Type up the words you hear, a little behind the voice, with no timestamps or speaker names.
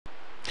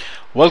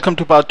Welcome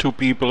to part 2,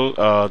 people.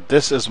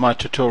 This is my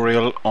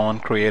tutorial on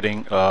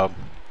creating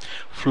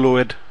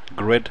fluid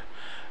grid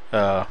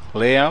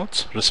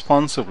layouts,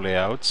 responsive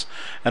layouts.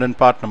 And in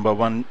part number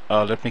 1,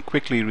 let me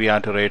quickly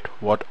reiterate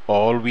what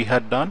all we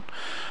had done.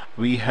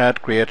 We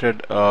had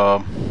created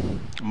a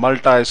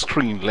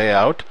multi-screen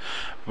layout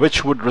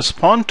which would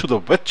respond to the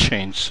width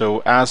change.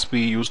 So as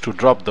we used to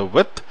drop the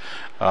width,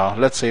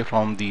 let's say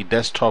from the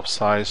desktop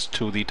size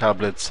to the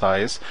tablet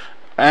size,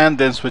 and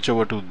then switch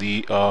over to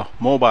the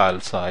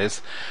mobile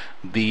size,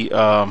 the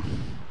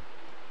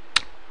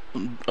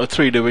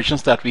three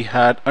divisions that we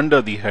had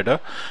under the header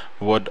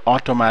would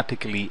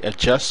automatically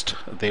adjust.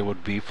 They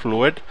would be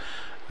fluid.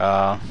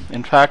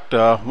 In fact,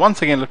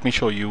 once again, let me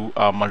show you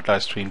a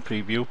multi-screen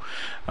preview.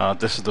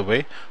 This is the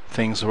way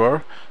things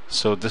were.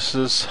 So this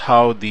is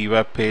how the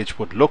web page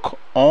would look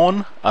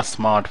on a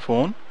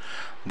smartphone.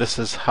 This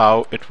is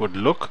how it would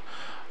look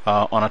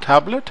on a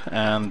tablet,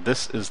 and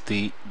this is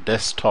the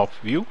desktop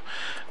view.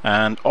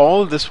 And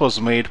all this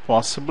was made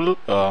possible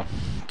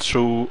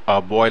through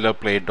a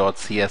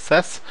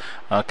boilerplate.css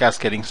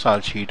cascading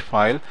style sheet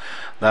file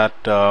that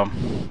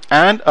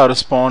and a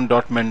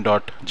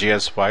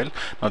respond.min.js file.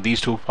 Now these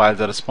two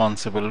files are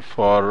responsible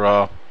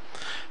for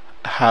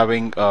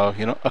having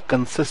a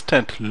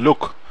consistent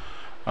look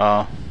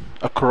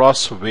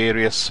across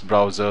various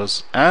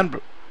browsers and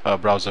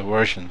browser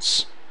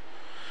versions.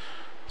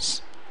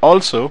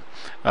 Also,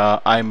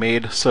 I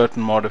made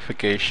certain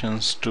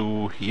modifications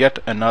to yet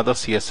another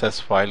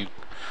CSS file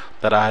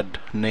that I had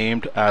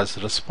named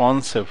as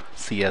responsive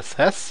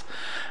CSS,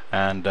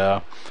 and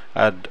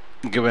had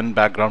given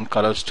background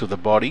colors to the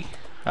body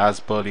as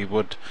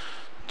Bollywood,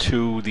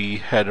 to the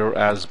header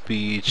as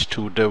beach,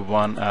 to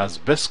div1 as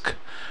bisque,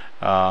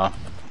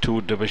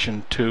 to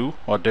division 2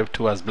 or div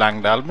 2 as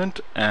blank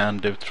almond,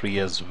 and div 3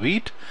 as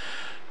wheat.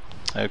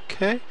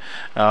 Okay,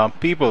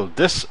 people,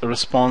 this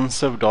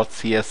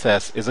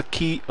responsive.css is a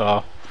key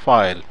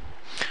file.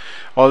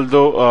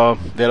 Although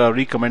there are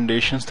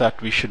recommendations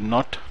that we should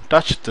not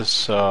touch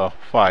this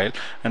file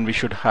and we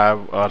should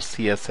have our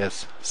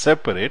CSS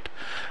separate,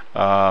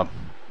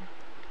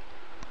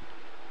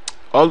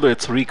 although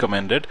it's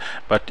recommended,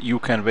 but you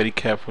can very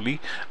carefully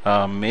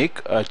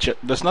make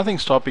there's nothing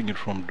stopping you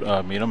from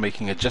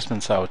making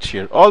adjustments out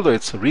here, although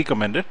it's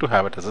recommended to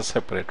have it as a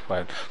separate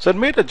file. So I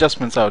made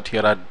adjustments out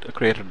here. I'd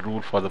created a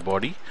rule for the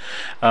body,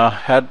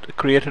 had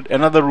created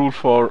another rule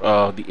for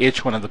the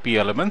H1 and the P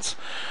elements,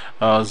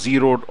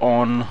 zeroed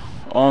on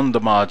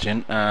the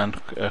margin,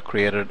 and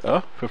created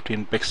a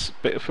 15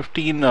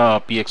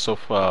 px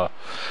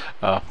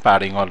of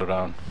padding all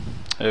around.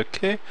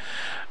 Okay.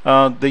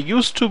 There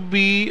used to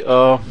be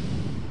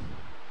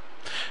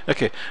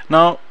okay,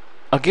 now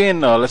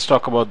again, let's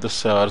talk about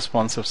this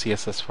responsive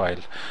CSS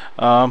file.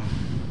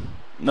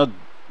 Now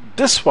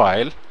this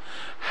file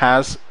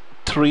has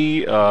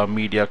three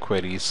media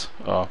queries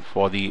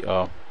for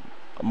the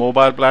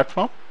mobile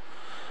platform,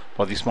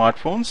 for the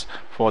smartphones,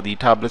 for the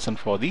tablets, and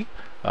for the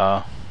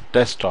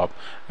desktop,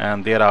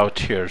 and they're out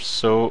here.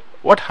 So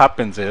what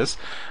happens is,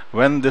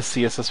 when this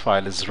CSS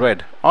file is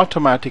read,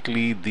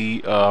 automatically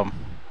the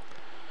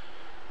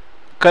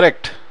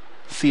correct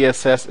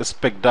CSS is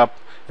picked up,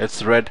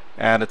 it's read,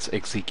 and it's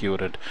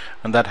executed,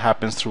 and that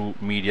happens through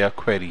media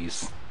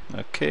queries.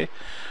 Okay,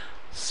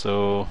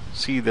 so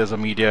see, there's a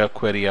media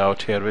query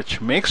out here which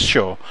makes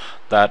sure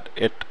that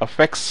it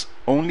affects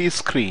only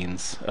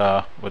screens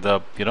with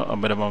a a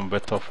minimum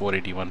width of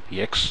 481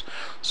 px.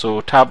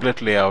 So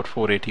tablet layout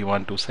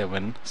 481 to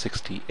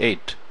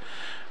 768,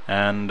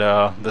 and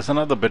there's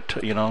another bit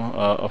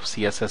of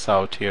CSS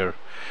out here,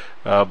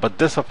 but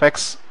this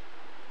affects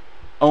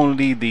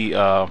only the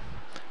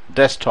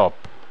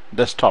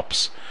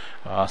desktops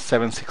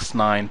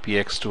 769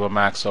 px to a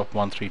max of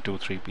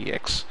 1323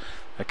 px.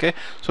 Okay,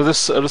 so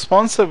this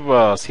responsive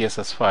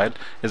CSS file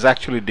is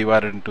actually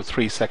divided into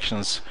three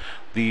sections.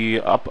 The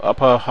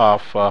upper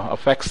half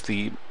affects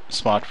the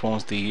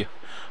smartphones, the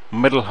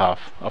middle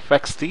half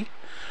affects the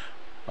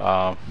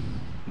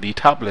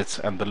tablets,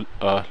 and the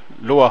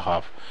lower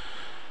half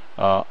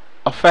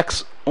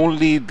affects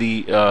only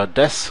the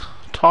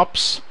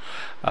desktops,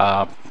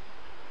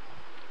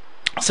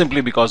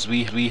 simply because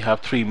we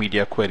have three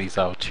media queries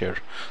out here.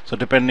 So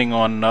depending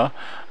on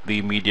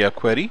the media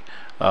query,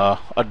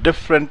 a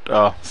different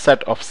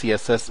set of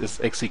CSS is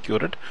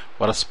executed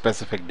for a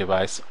specific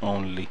device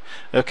only.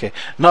 Okay,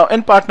 now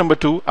in part number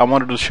 2, I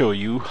wanted to show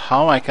you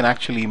how I can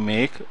actually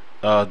make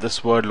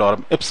this word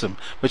lorem ipsum,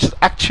 which is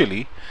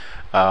actually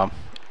an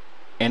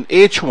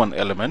H1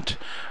 element,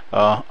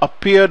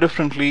 appear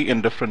differently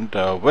in different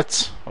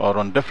widths or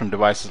on different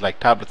devices like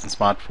tablets and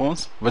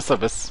smartphones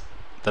vis-a-vis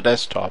the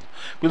desktop.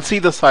 We'll see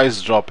the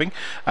size dropping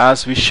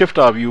as we shift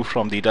our view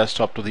from the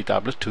desktop to the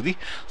tablet to the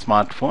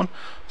smartphone.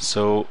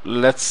 So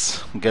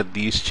let's get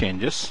these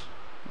changes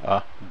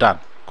done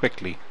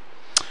quickly.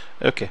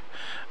 Okay,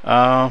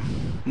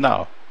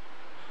 now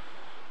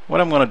what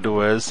I'm going to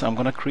do is I'm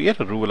going to create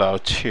a rule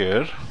out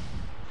here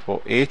for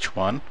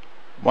H1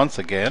 once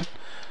again,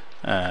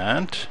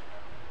 and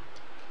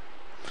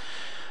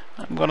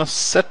I'm going to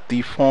set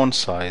the font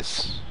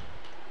size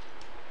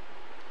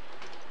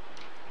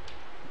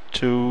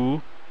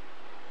to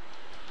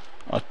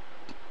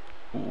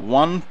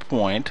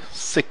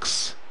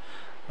 1.6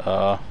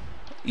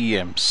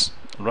 EMs,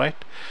 right?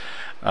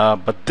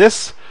 But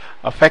this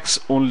affects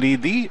only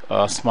the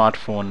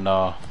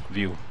smartphone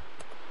view.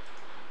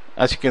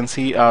 As you can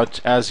see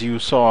as you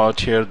saw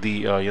out here,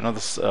 the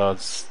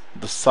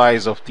the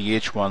size of the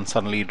H1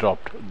 suddenly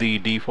dropped. The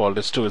default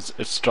is 2,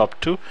 it's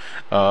dropped to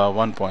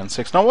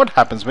 1.6. Now what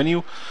happens when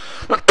you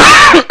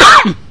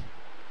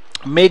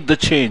make the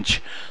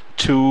change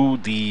to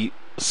the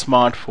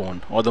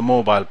smartphone or the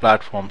mobile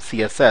platform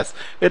CSS?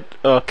 It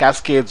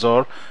cascades,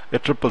 or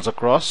it ripples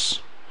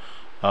across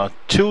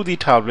to the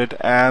tablet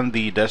and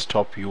the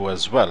desktop view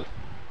as well.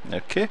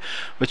 Okay,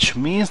 which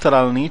means that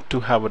I'll need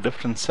to have a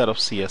different set of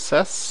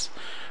CSS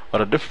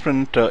or a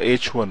different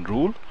H1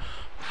 rule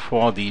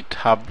for the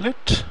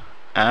tablet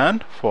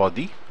and for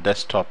the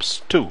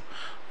desktops too.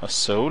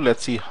 So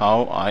let's see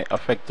how I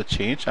affect the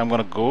change. I'm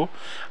going to go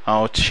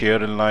out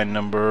here in line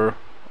number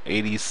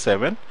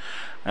 87,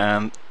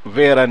 and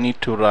where I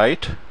need to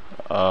write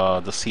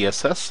the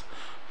CSS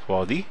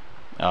for the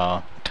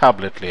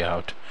tablet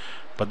layout.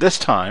 But this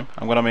time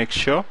I'm going to make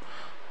sure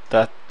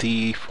that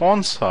the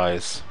font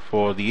size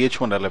for the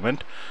H1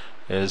 element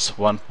is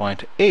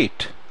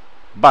 1.8,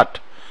 but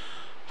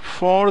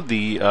for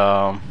the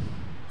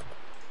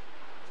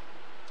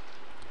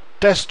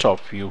desktop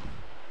view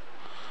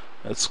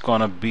it's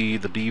gonna be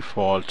the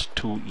default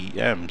 2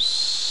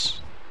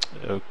 EMs.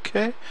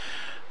 Okay,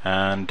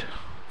 and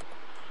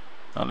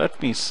now let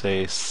me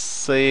say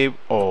save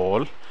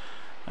all,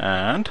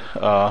 and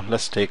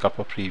let's take up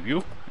a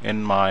preview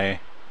in my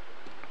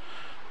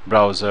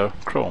browser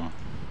Chrome,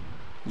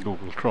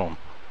 Google Chrome.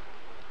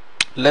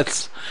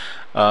 Let's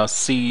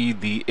see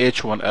the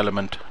H1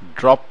 element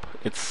drop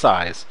its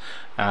size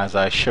as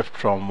I shift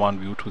from one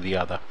view to the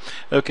other.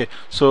 Okay,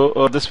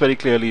 so this very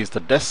clearly is the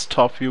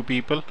desktop view,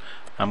 people.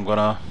 I'm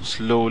gonna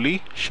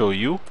slowly show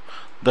you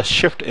the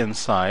shift in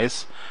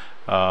size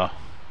of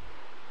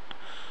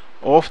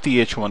the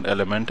H1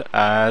 element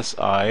as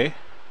I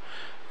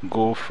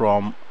go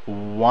from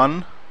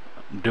one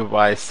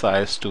device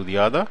size to the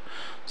other.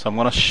 So I'm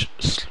gonna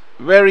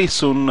very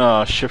soon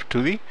shift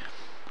to the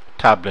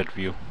tablet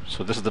view.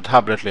 So this is the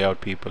tablet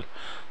layout, people.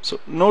 So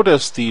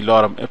notice the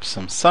lorem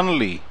ipsum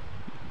suddenly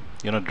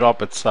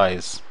drop its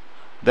size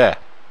there.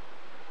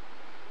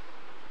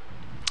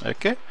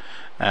 Okay,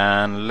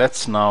 and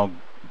let's now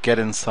get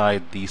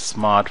inside the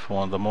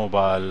smartphone, the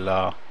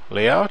mobile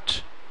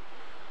layout,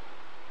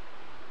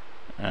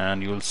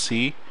 and you'll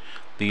see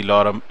the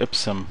lorem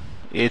ipsum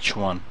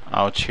H1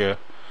 out here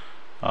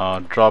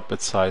drop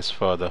its size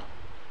further.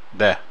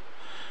 There,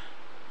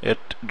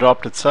 it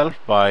dropped itself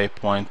by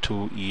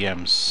 0.2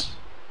 EMs.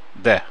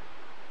 There,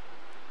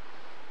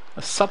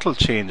 a subtle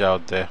change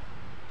out there.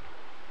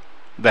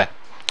 There,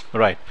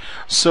 right?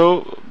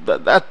 So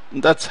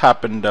that's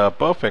happened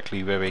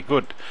perfectly, very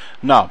good.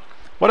 Now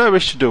what I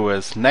wish to do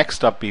is,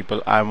 next up,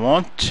 people, I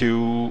want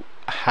to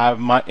have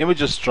my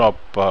images drop,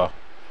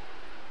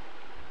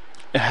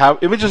 have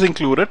images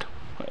included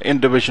in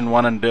division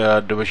 1 and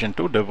division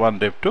 2, div 1,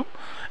 div 2,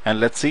 and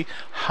let's see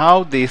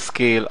how they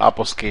scale up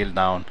or scale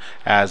down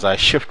as I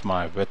shift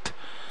my width.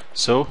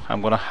 So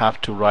I'm gonna have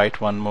to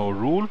write one more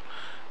rule,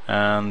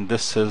 and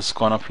this is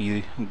gonna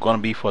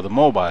be for the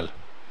mobile,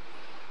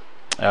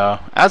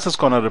 as it's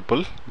gonna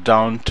ripple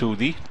down to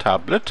the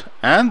tablet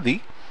and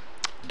the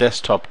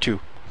desktop too.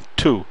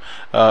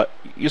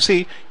 You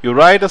see, you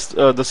write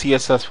the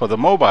CSS for the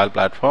mobile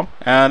platform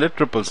and it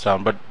ripples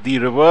down, but the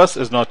reverse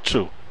is not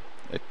true.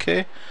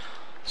 Okay,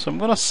 so I'm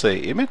gonna say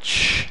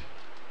image,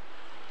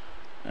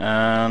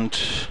 and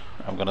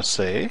I'm gonna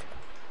say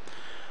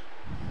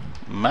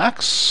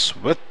max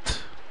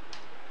width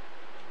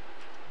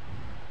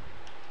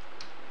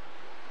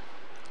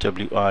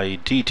width,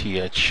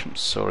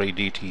 sorry,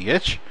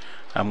 DTH.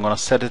 I'm gonna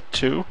set it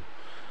to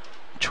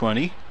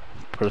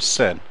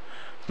 20%.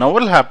 Now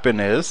what will happen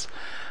is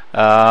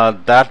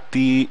that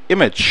the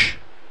image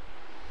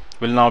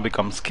will now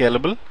become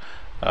scalable,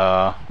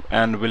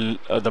 and will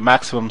the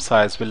maximum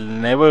size will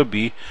never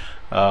be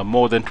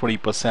more than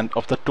 20%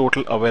 of the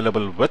total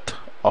available width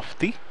of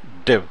the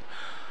div.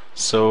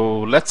 So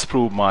let's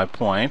prove my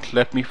point.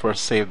 Let me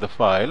first save the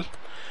file,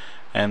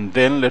 and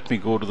then let me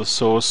go to the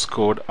source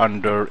code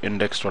under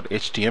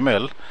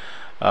index.html.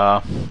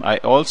 I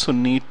also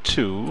need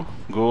to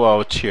go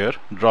out here,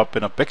 drop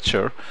in a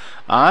picture.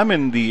 I'm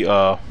in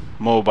the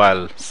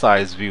mobile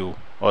size view,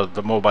 or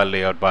the mobile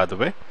layout, by the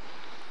way,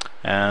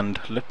 and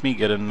let me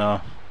get in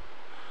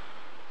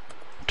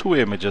two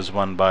images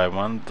one by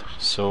one.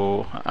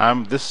 So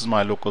this is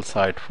my local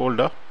site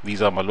folder,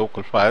 these are my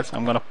local files.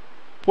 I'm gonna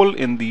pull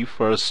in the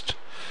first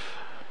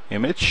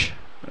image,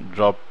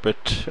 drop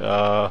it,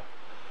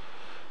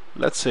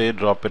 let's say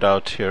drop it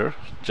out here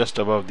just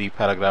above the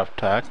paragraph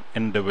tag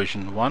in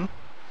division 1,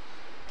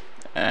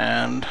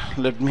 and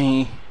let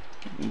me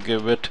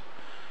give it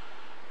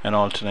an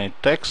alternate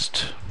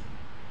text.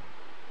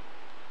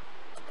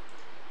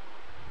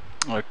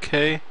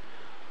 Okay,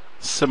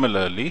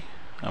 similarly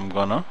I'm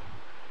gonna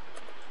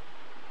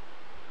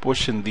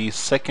push in the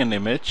second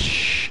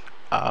image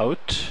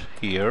out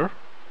here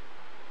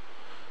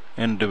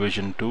in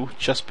division 2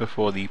 just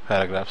before the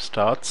paragraph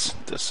starts.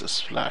 This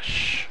is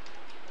Flash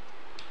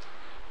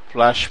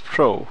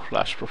Pro,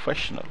 Flash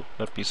Professional.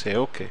 Let me say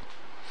OK.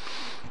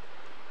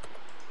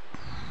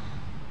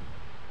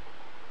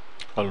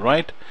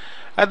 Alright,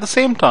 at the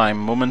same time,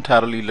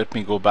 momentarily let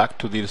me go back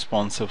to the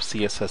responsive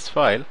CSS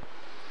file.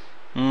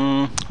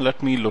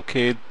 Let me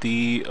locate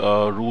the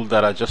rule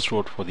that I just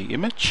wrote for the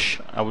image.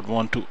 I would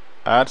want to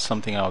add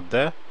something out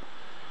there.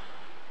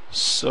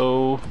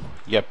 So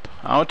yep,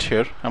 out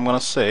here I'm gonna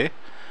say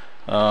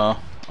a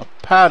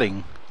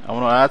padding. I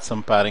want to add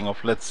some padding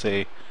of, let's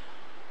say,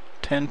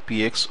 10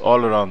 px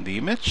all around the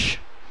image,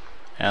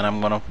 and I'm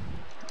gonna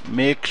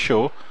make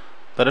sure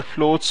that it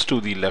floats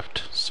to the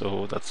left.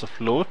 So that's a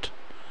float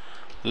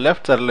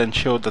left. That will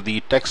ensure that the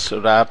text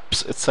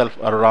wraps itself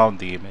around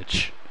the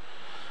image.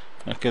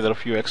 Okay, there are a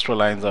few extra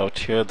lines out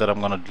here that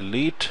I'm gonna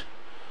delete,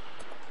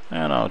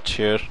 and out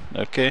here.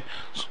 Okay,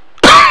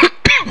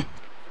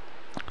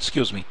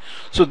 excuse me.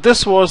 So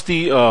this was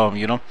the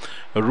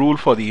rule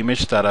for the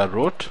image that I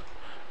wrote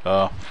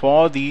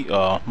for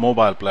the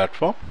mobile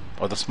platform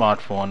or the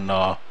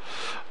smartphone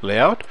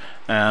layout,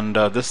 and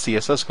this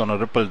CSS is going to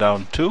ripple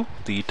down to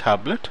the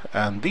tablet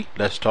and the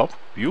desktop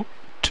view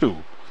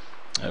too.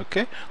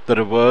 Okay, the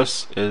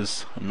reverse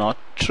is not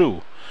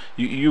true.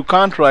 You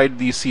can't write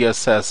the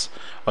CSS,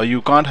 or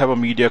you can't have a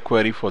media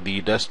query for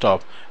the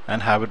desktop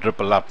and have it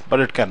ripple up, but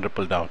it can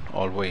ripple down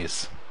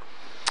always.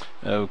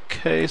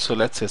 Okay, so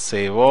let's say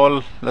save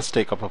all. Let's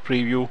take up a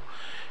preview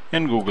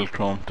in Google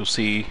Chrome to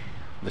see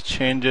the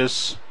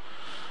changes.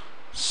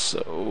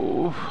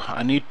 So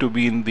I need to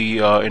be in the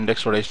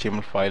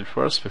index.html file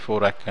first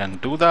before I can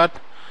do that.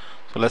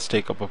 So let's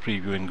take up a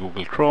preview in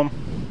Google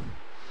Chrome.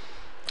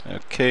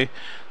 Okay,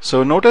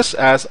 so notice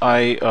as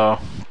I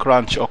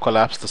crunch or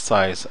collapse the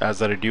size,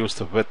 as I reduce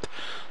the width,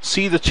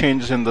 see the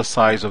changes in the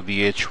size of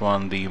the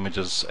H1, the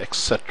images,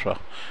 etc.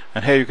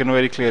 And here you can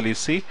very clearly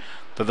see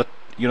that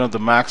the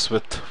max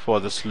width for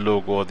this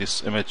logo or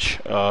this image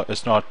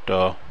is not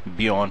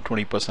beyond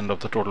 20% of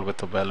the total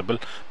width available,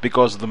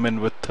 because of the min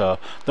width,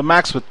 the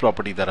max width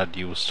property that I'd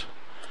used.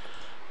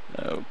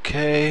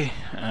 Okay,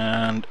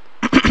 and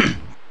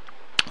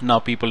now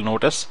people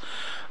notice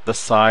the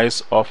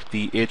size of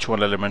the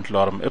H1 element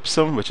lorem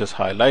ipsum, which is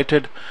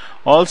highlighted.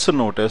 Also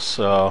notice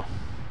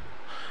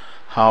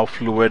how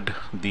fluid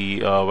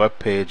the web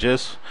page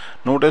is.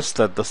 Notice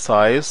that the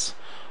size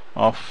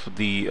of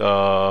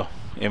the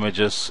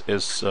images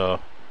is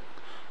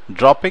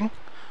dropping,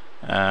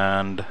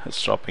 and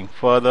it's dropping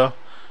further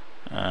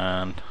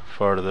and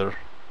further.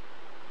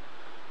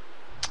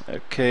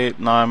 Okay,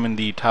 now I'm in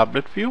the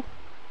tablet view,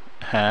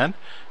 and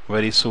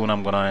very soon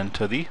I'm gonna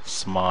enter the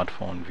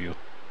smartphone view.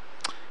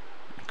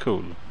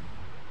 Cool.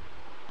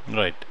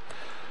 Right.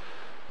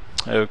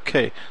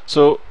 Okay,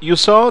 so you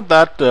saw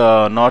that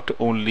not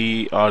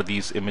only are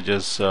these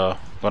images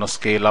gonna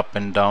scale up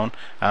and down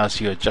as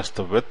you adjust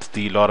the width,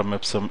 the lorem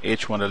ipsum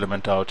H1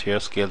 element out here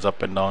scales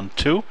up and down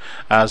too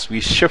as we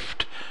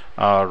shift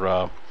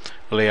our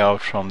layout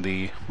from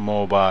the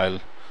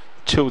mobile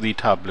to the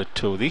tablet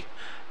to the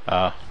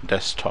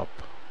desktop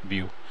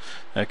view.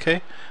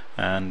 Okay,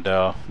 and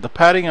the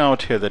padding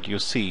out here that you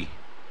see,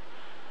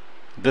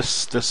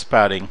 this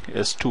padding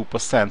is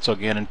 2%, so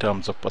again in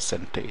terms of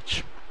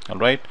percentage.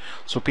 Alright,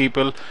 so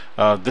people,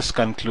 this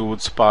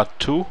concludes part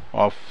 2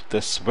 of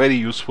this very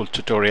useful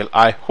tutorial,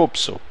 I hope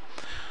so,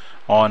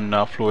 on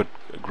fluid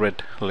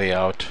grid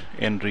layout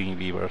in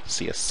Dreamweaver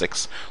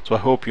CS6. So I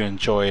hope you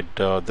enjoyed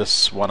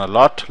this one a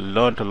lot,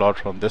 learned a lot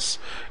from this.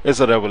 It's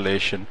a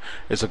revelation.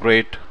 It's a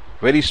great,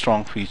 very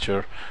strong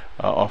feature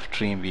of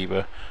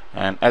Dreamweaver,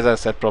 and as I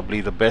said,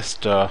 probably the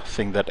best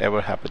thing that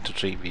ever happened to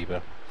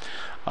Dreamweaver.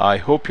 I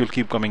hope you'll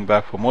keep coming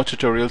back for more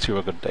tutorials. You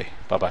have a good day.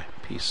 Bye bye.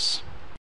 Peace.